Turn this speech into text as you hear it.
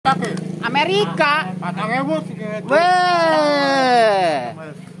Amerika. 4.000 segitu. Weh.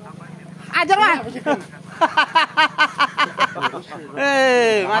 Ajar man.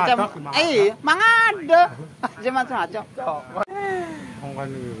 Macam mangada. Aja macam-macam. Không có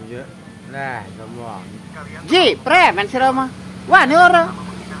nhiều vậy. Nè, semua. Ji, preman sira mah. Wah, ini ora.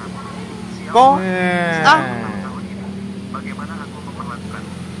 Ko. Ah. Bagaimana aku memperlakukan?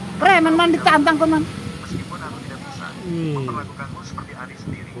 Preman man ditantang kon man. Meskipun aku tidak bisa memperlakukanmu seperti adik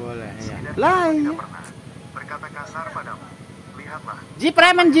sendiri. Boleh ya. Lah iya. Pernah berkata kasar padamu. Lihatlah. Ji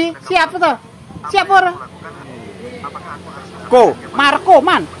preman Ji, siapa tuh? Siapa orang? Apakah aku harus Ko, Marco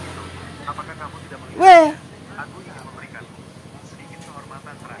man. apakah kamu tidak mengerti? Weh, Aku ingin memberikan sedikit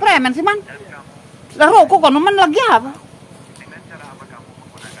kehormatan terakhir preman sih man. dan kamu Lah rokok kon man lagi apa? dengan cara apa kamu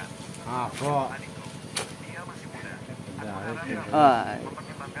menggunakan Apa? adikku. Dia masih muda. Ah,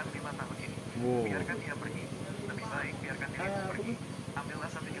 Mempertimbangkan 5 tahun ini. Wow. Biarkan dia pergi. Lebih baik biarkan dirimu pergi. Ambillah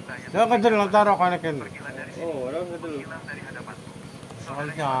 1 juta yang Jangan kecil lang taruh ka nakin. pergilah dari sini. Hilang dari hadapanku.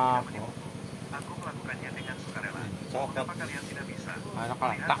 Soalnya ako. Aku melakukannya dengan sukarela. Mengapa kalian tidak bisa? Anak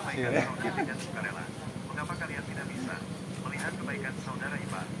kaltak sih. Melakukannya dengan sukarela. Mengapa kalian tidak bisa melihat kebaikan saudara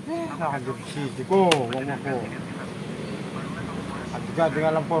ipar? Nakadipsiti ko, wag mo ko. At ka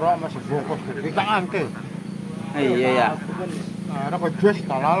dengan lampuro masih bungkus. Bitangan ke. iya ya. Ada ko jus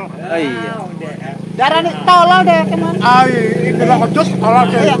talal. Iya. Darah nih tolol deh keman. Ay, itu lah ko jus talal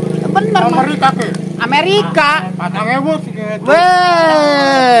ke. Iya, bener man. Amerika ke. Amerika. 4.000 segitu.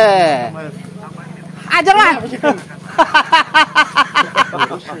 Weh. Ajar man.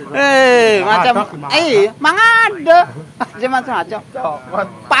 Macam mangada. Aja macam-macam.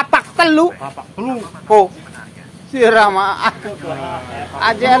 Papak telu. Bapak telu. Ko. Sirama.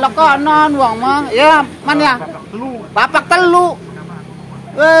 Aja lo konon wong mah. Ya, man ya. Telu. Bapak telu.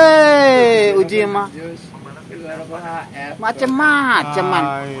 Weh, uji mah. Macem-macem man.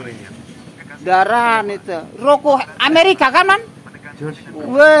 Darah itu. Rokok Amerika kan man? Jus.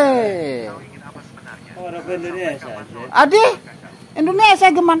 Weh. Orang Indonesia. Adi, Indonesia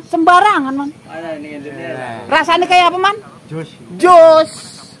geman sembarangan man. Mana ini Indonesia? Rasanya kayak apa man? Jus. Jus.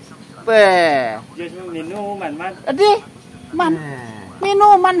 Weh. Jus minuman, man. Adi, man.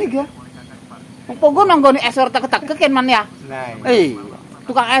 Minuman juga. Pogo nanggoni esor tak-tak-kekin man ya. Nah.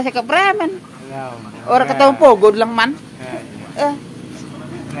 Tukang es ke preman. Nah. Orang ketemu pogo bilang man. Eh,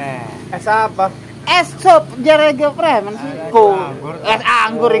 Nah. Es apa? es sop jare ge preman sih. Ko. Es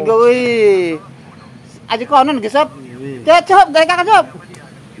anggur iku wih. Aja konon ge sop. Cocok gawe kakak sop.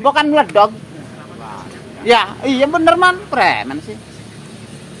 Bukan meledog. Ya, iya bener man, preman sih.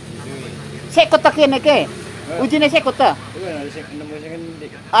 Sik kota kene ke. Ujine sik kota. Itu kan harus nemu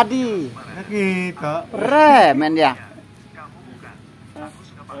sing Adi, Kita. preman ya.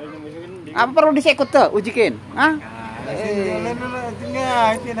 kalau nemu sing Apa perlu disik kota ujikin? Hah?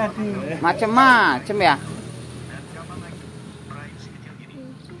 Tinggal itu nanti. Macem-macem ya.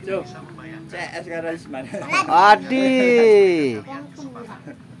 Cuk. CS karo Isman. Adi.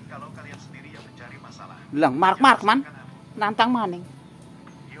 Kalau kalian sendiri yang mencari masalah. Bilang mark man. Nantang maning.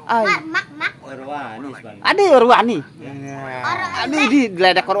 Ay. Orwani Isman. Adi Urwani. Nah. Adi di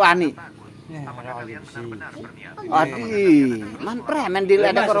geledak Urwani. Apakah kalian benar-benar berniat? Adi, man preman di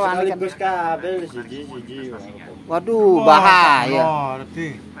geledak Urwani kan. Sekaligus kabel siji. Waduh, bahaya. Oh, nanti.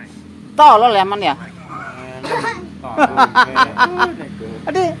 Tolol ya man ya.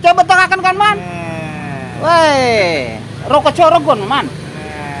 Adi, coba tengahkan kan man. Weh, rokok corogon man.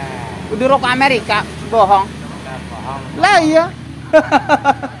 Udah rokok Amerika, bohong. Lah iya.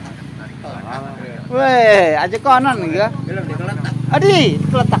 Weh, aja konon ya. Belum dikeletak. Adi,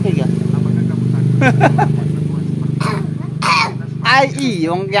 keletak ya. Ai,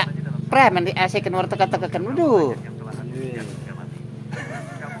 wong ya preman di asik kan teka-tekakan. Waduh.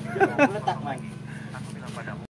 Keletak, man.